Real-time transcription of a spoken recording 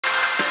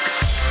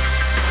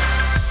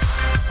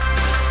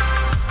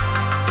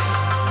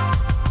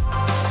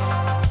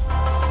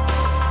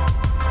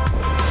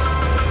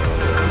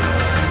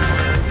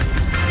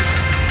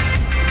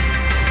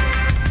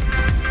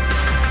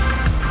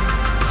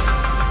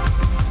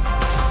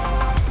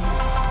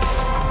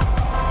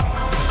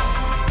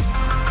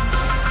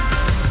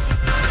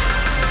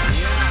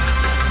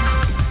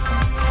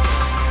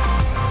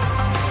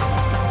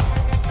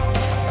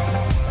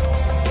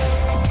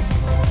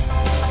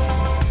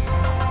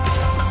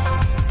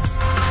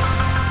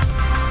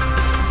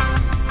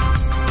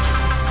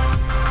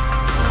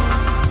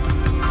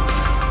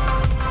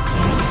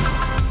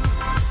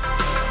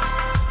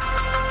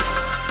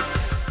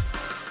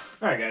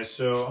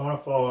So I want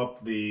to follow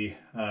up the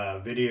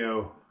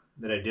video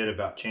that I did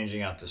about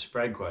changing out the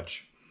spread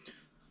clutch.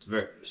 It's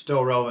a still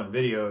a relevant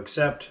video,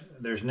 except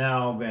there's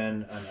now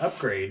been an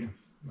upgrade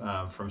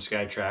from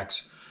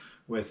SkyTrax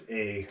with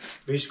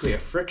basically a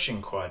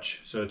friction clutch.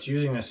 So it's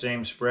using the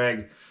same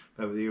sprag,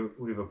 but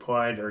we've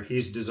applied, or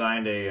he's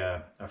designed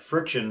a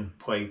friction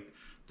plate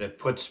that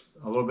puts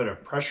a little bit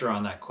of pressure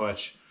on that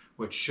clutch,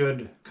 which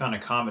should kind of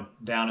calm it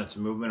down its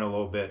movement a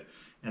little bit.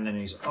 And then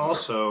he's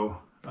also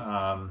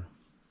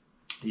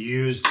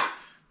used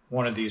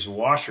one of these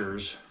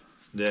washers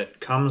that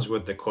comes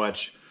with the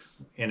clutch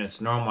in its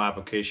normal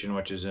application,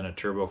 which is in a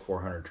turbo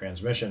 400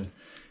 transmission.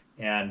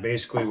 And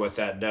basically what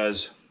that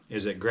does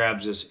is it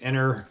grabs this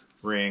inner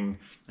ring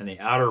and the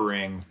outer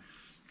ring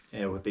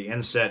with the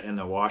inset in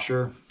the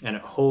washer, and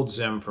it holds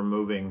them from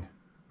moving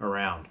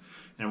around.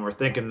 And we're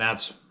thinking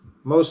that's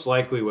most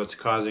likely what's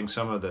causing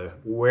some of the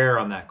wear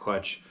on that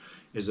clutch,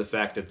 is the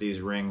fact that these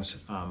rings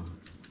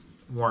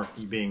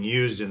weren't being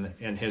used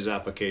in his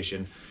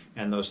application,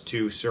 and those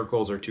two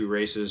circles or two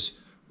races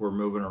were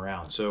moving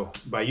around. So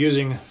by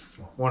using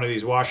one of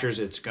these washers,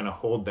 it's going to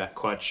hold that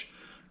clutch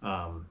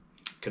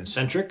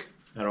concentric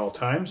at all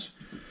times.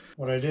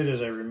 What I did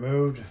is I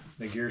removed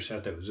the gear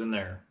set that was in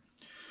there,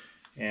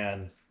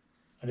 and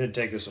I did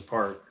take this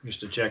apart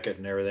just to check it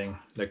and everything.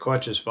 The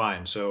clutch is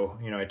fine. So,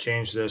 you know, I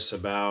changed this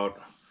about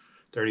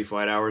 30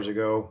 flight hours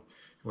ago.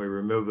 We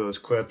removed those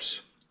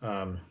clips.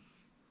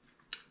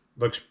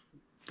 Looks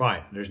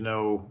fine. There's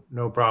no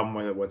problem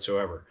with it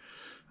whatsoever.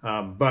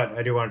 But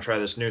I do want to try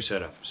this new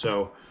setup.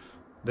 So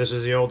this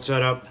is the old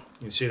setup.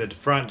 You can see that the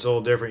front's a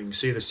little different. You can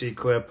see the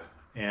C-clip,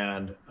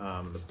 and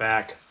the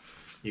back,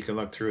 you can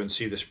look through and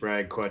see the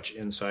sprag clutch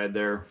inside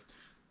there.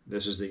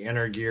 This is the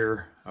inner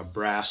gear, a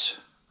brass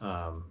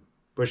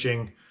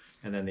bushing,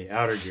 and then the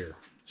outer gear.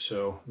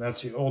 So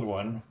that's the old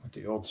one with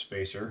the old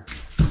spacer.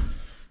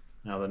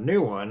 Now the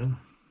new one,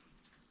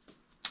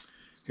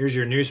 here's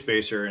your new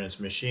spacer, and it's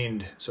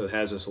machined so it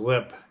has this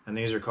lip, and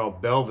these are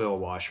called Belleville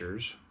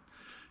washers,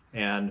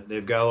 and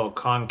they've got a little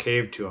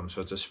concave to them,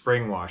 so it's a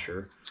spring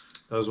washer.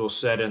 Those will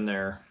set in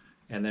there,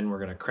 and then we're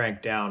going to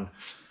crank down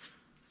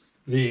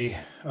the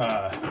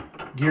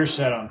gear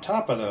set on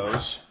top of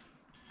those,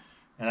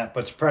 and that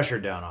puts pressure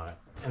down on it.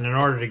 And in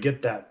order to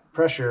get that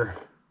pressure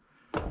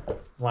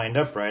lined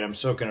up right, I'm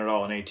soaking it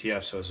all in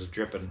ATF, so this is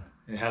dripping.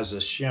 It has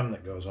this shim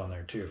that goes on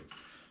there too.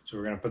 So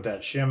we're going to put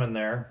that shim in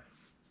there,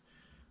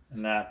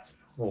 and that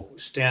will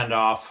stand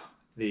off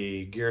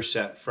the gear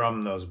set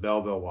from those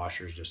Belleville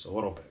washers just a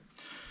little bit.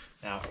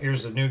 Now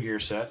here's the new gear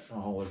set.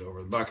 I'll hold it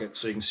over the bucket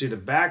so you can see the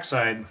back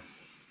side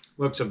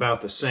looks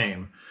about the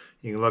same.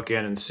 You can look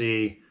in and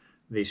see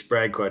the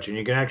sprag clutch, and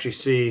you can actually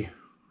see,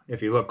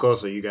 if you look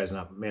closely, you guys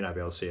may not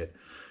be able to see it,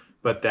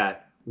 but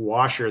that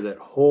washer that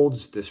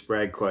holds the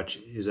sprag clutch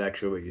is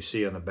actually what you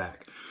see on the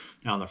back.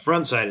 Now on the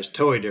front side is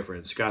totally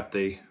different. It's got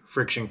the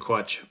friction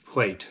clutch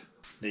plate.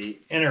 The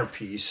inner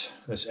piece,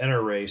 this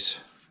inner race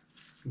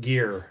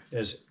gear,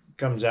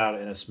 comes out,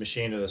 and it's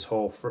machined to this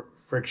whole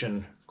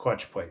friction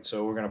clutch plate.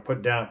 So we're going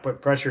to put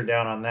pressure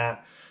down on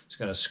that. It's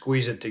going to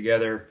squeeze it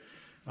together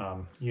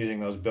using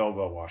those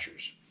Belleville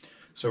washers.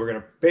 So we're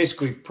going to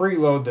basically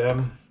preload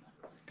them,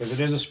 because it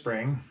is a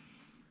spring,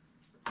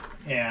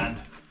 and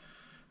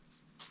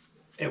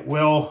it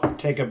will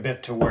take a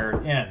bit to wear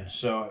it in.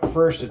 So at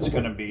first it's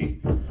going to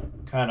be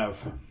kind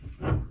of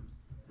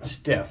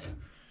stiff.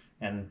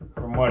 And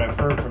from what I've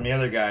heard from the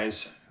other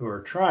guys who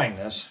are trying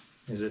this,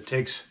 is it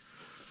takes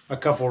a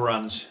couple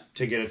runs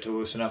to get it to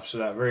loosen up. So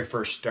that very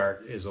first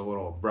start is a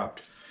little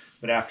abrupt.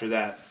 But after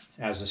that,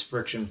 as this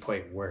friction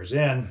plate wears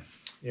in,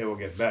 it will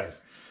get better.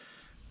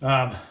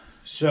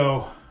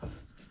 So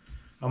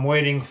I'm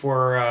waiting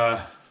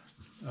for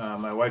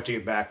my wife to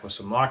get back with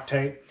some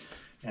Loctite,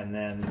 and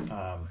then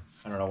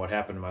I don't know what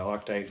happened to my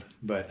Loctite,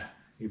 but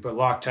you put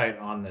Loctite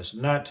on this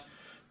nut,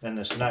 then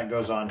this nut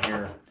goes on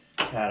here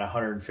at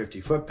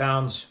 150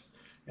 foot-pounds,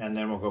 and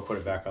then we'll go put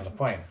it back on the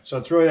plane. So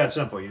it's really that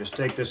simple. You just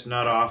take this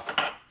nut off,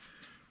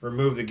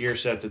 remove the gear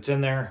set that's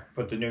in there,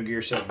 put the new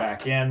gear set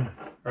back in,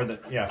 put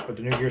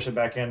the new gear set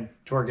back in,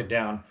 torque it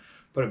down,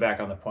 put it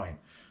back on the plane.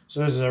 So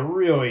this is a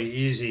really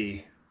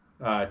easy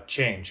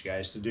change,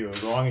 guys, to do.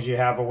 As long as you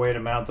have a way to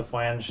mount the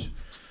flange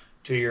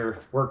to your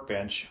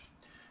workbench,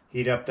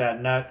 heat up that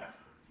nut.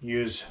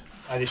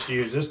 I just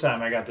use, this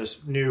time I got this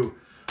new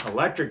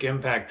electric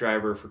impact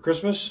driver for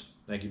Christmas.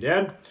 Thank you,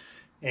 Dad.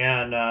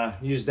 And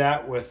use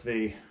that with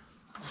the,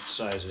 what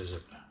size is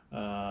it?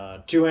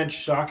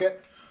 2-inch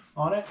socket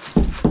on it.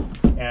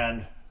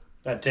 And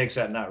that takes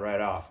that nut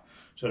right off.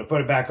 So to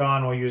put it back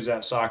on, we'll use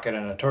that socket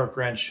and a torque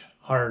wrench,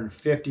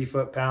 150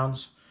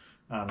 foot-pounds,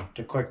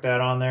 to click that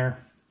on there.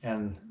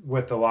 And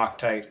with the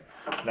Loctite,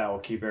 that will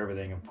keep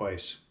everything in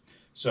place.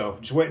 So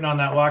just waiting on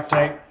that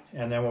Loctite,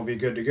 and then we'll be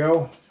good to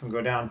go. We'll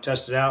go down and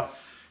test it out,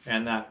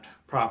 and that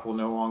prop will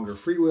no longer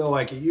freewheel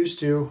like it used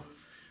to,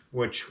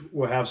 which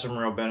will have some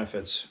real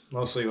benefits.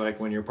 Mostly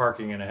like when you're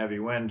parking in a heavy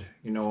wind,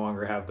 you no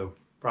longer have the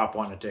prop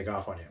wanting to take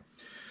off on you.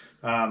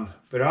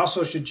 But it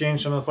also should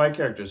change some of the flight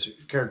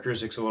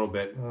characteristics a little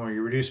bit. When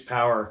you reduce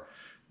power,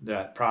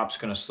 that prop's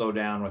going to slow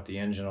down with the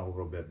engine a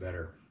little bit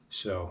better.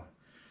 So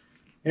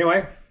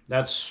anyway,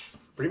 that's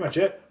pretty much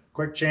it.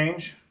 Quick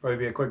change, probably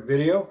be a quick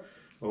video,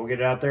 but we'll get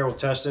it out there, we'll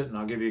test it, and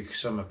I'll give you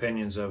some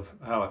opinions of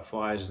how it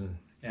flies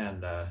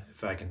and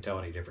if I can tell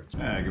any difference.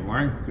 Good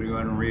morning. I'm going to go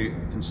ahead and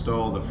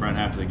reinstall the front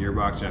half of the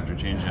gearbox after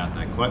changing out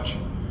that clutch.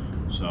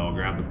 So I'll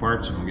grab the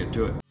parts and we'll get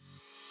to it.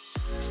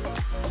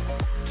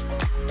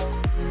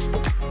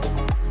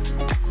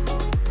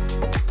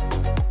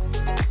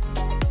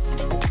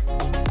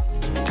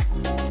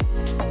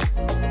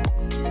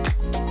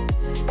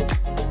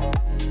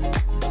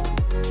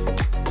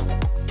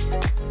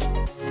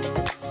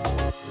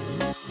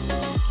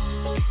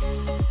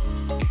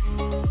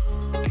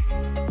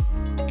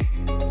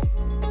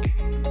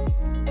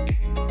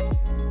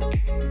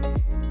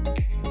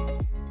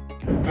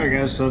 Alright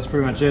guys, so that's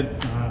pretty much it.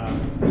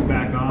 It's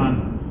back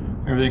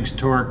on, everything's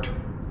torqued,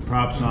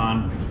 props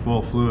on,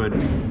 full fluid.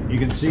 You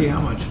can see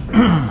how much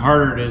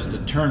harder it is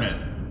to turn it.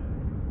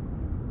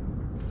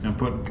 And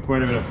put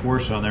quite a bit of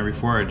force on there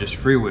before I just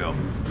freewheel.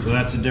 So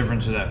that's the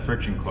difference of that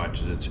friction clutch,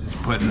 is it's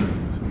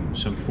putting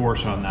some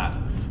force on that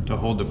to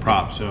hold the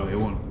prop. So it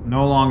will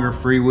no longer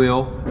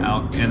freewheel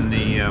out in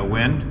the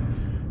wind.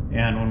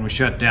 And when we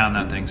shut down,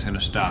 that thing's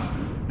gonna stop.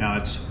 Now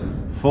it's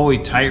fully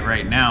tight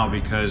right now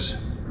because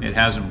it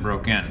hasn't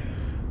broke in.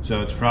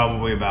 So it's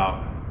probably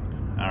about,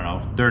 I don't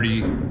know,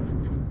 30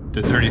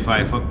 to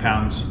 35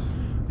 foot-pounds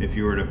if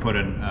you were to put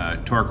a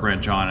torque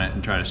wrench on it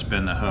and try to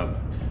spin the hub.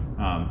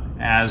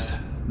 As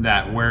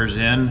that wears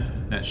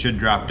in, that should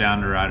drop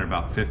down to right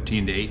about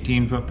 15 to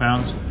 18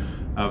 foot-pounds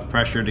of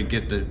pressure to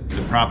get the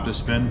prop to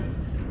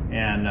spin.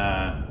 And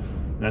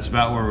that's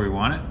about where we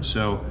want it.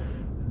 So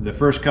the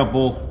first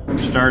couple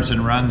starts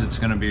and runs, it's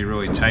gonna be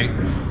really tight.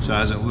 So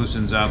as it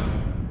loosens up,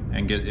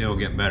 and it'll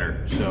get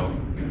better. So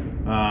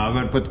I'm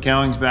going to put the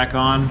cowlings back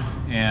on,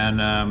 and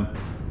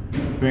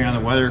depending on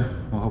the weather,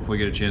 we'll hopefully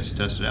get a chance to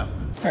test it out.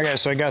 All right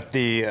guys, so I got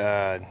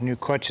the new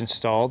clutch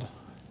installed.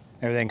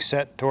 Everything's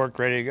set, torqued,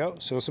 ready to go.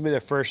 So this will be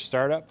the first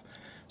startup.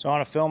 So I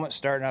want to film it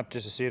starting up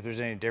just to see if there's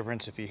any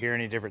difference, if you hear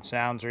any different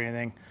sounds or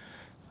anything.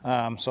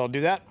 So I'll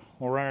do that.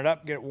 We'll run it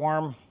up, get it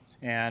warm,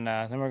 and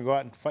then we're going to go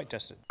out and flight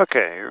test it.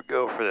 Okay, here we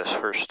go for this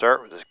first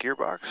start with this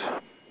gearbox.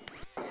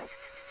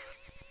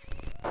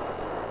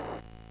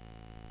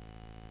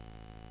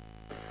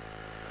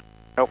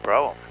 No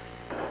problem.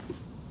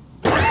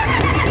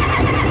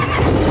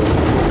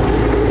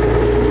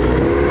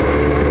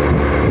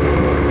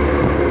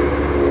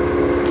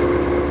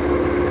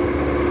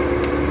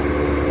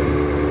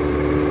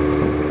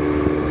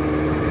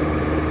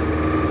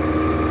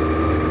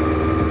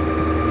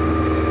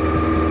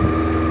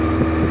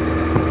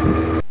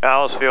 I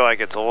almost feel like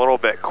it's a little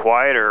bit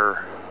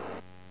quieter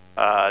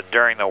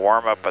during the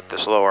warm-up at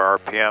this lower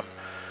RPM.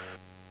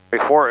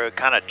 Before it would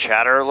kind of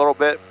chatter a little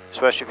bit,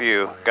 especially if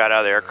you got out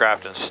of the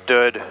aircraft and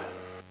stood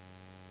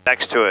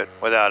next to it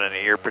without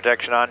any ear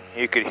protection on.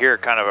 You could hear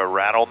kind of a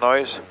rattle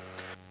noise.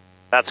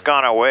 That's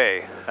gone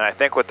away, and I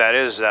think what that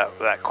is,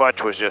 that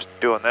clutch was just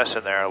doing this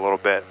in there a little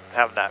bit.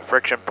 Having that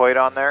friction plate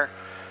on there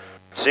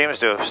seems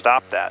to have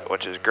stopped that,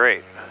 which is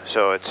great.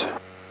 So it's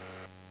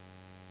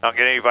not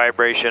getting any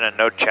vibration and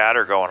no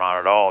chatter going on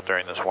at all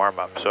during this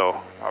warm-up.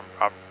 So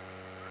I'm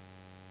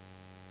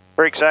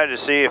pretty excited to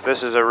see if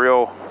this is a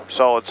real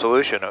solid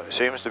solution. It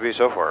seems to be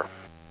so far.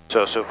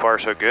 So far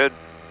so good.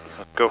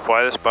 Let's go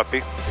fly this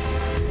puppy.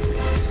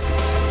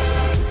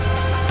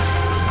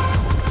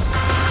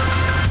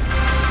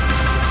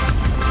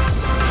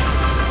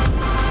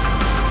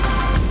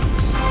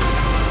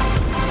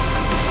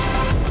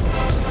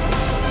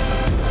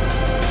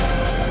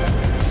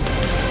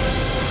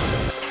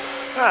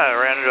 I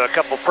ran into a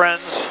couple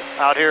friends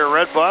out here at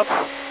Red Bluff.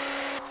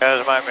 You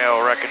guys might be able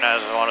to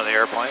recognize one of the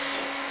airplanes.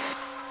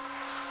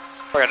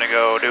 We're gonna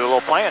go do a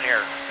little plan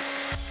here.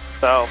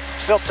 So,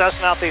 still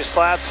testing out these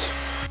slats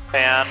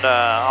and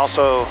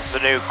also the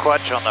new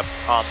clutch on the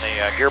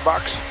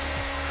gearbox.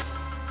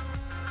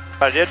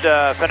 I did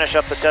finish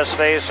up the test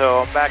phase, so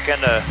I'm back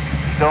into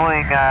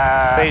going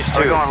phase 2.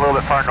 Are we going a little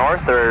bit far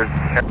north, or?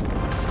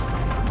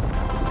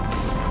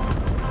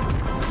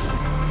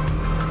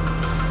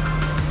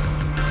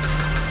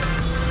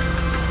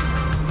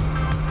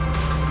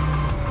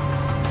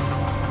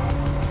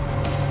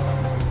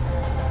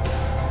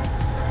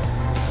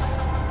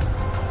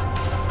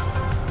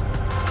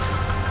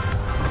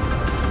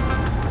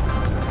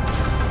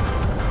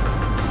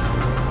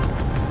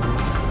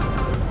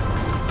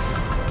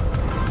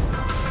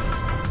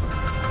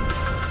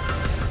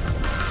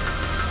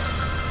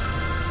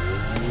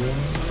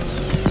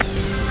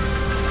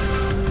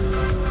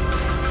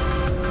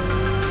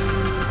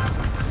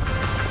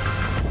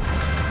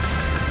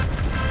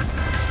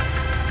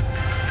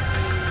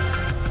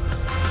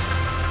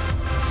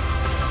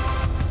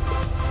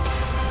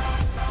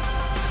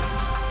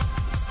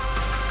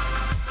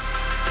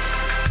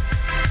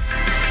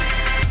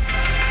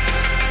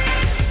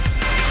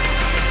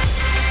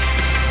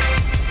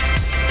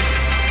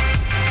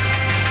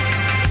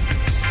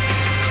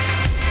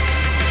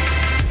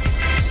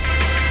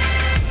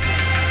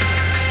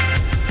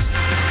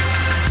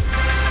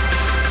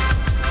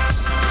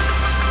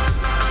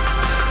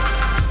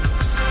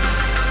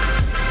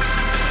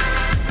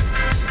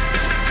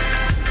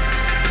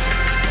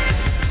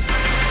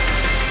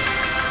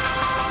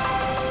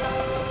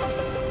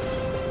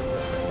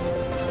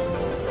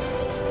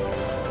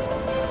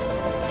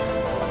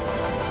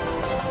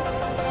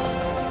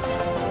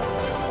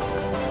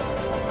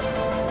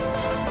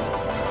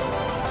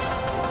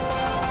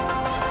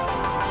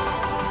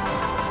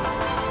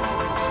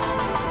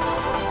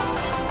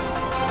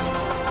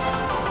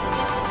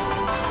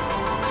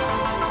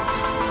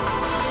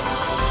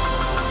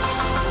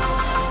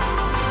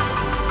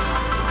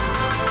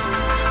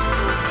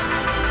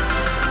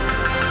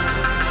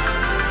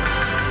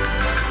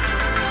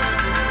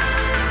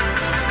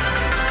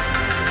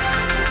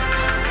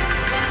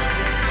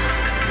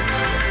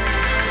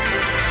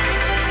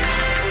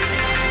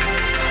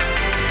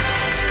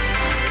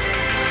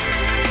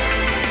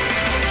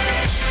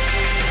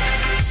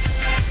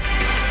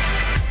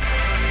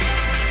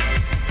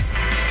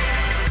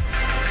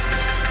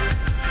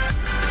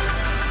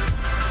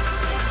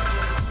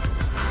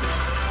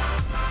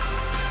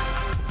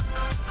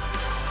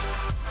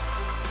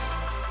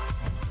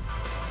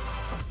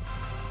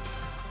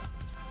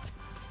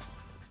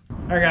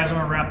 All right, guys, I'm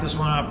gonna wrap this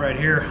one up right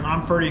here.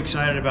 I'm pretty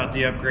excited about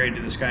the upgrade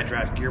to the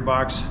SkyTrax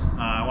Gearbox.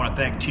 I want to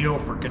thank Teal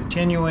for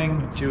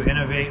continuing to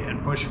innovate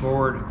and push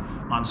forward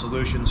on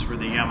solutions for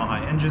the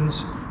Yamaha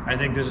engines. I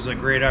think this is a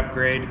great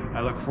upgrade. I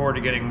look forward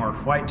to getting more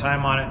flight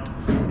time on it,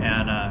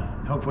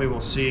 and hopefully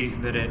we'll see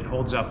that it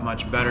holds up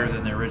much better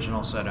than the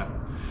original setup.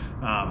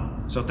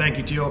 So thank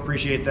you, Teal,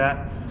 appreciate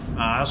that.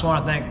 I also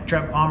want to thank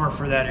Trent Palmer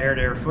for that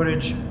air-to-air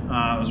footage. It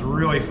was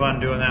really fun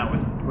doing that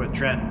with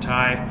Trent and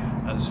Ty.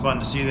 It was fun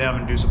to see them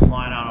and do some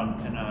flying out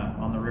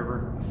on the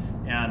river,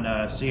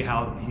 and see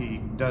how he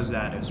does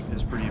that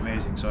is pretty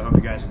amazing. So I hope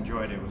you guys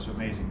enjoyed it. It was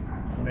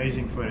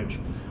amazing footage.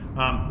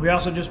 We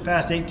also just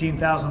passed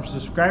 18,000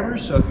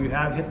 subscribers, so if you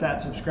have hit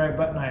that subscribe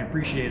button, I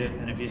appreciate it.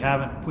 And if you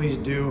haven't, please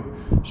do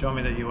show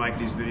me that you like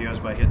these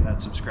videos by hitting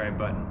that subscribe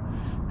button.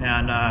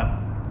 And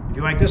if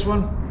you like this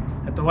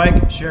one, hit the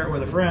like, share it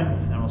with a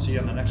friend, and we'll see you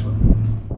on the next one.